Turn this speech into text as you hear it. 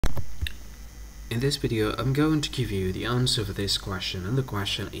In this video, I'm going to give you the answer for this question, and the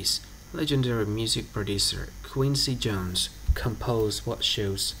question is: legendary music producer Quincy Jones composed what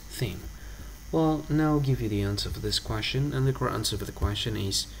show's theme? Well, now I'll give you the answer for this question, and the correct answer for the question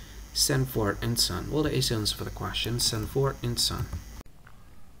is Sanford and Son. Well, the answer for the question, Sanford and Son.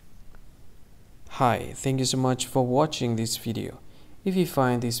 Hi, thank you so much for watching this video. If you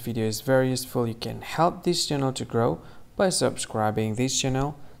find this video is very useful, you can help this channel to grow by subscribing this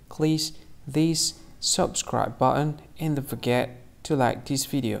channel. Please this subscribe button and don't forget to like this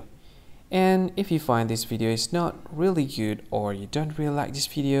video. And if you find this video is not really good, or you don't really like this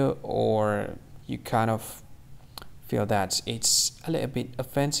video, or you kind of feel that it's a little bit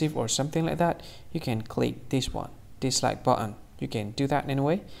offensive or something like that, you can click this one, dislike button. You can do that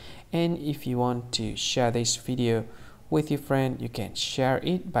anyway. And if you want to share this video with your friend, you can share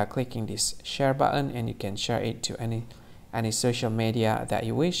it by clicking this share button, and you can share it to any social media that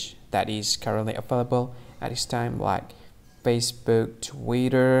you wish that is currently available at this time, like Facebook,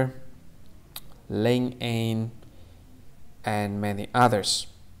 Twitter, LinkedIn, and many others,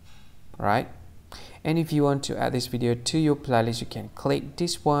 right? And if you want to add this video to your playlist, you can click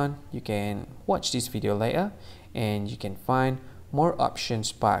this one. You can watch this video later, and you can find more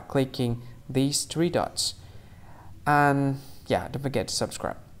options by clicking these three dots. And yeah, don't forget to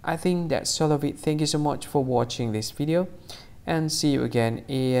subscribe. I think that's all of it. Thank you so much for watching this video, and see you again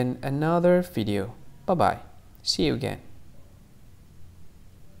in another video. Bye bye. See you again.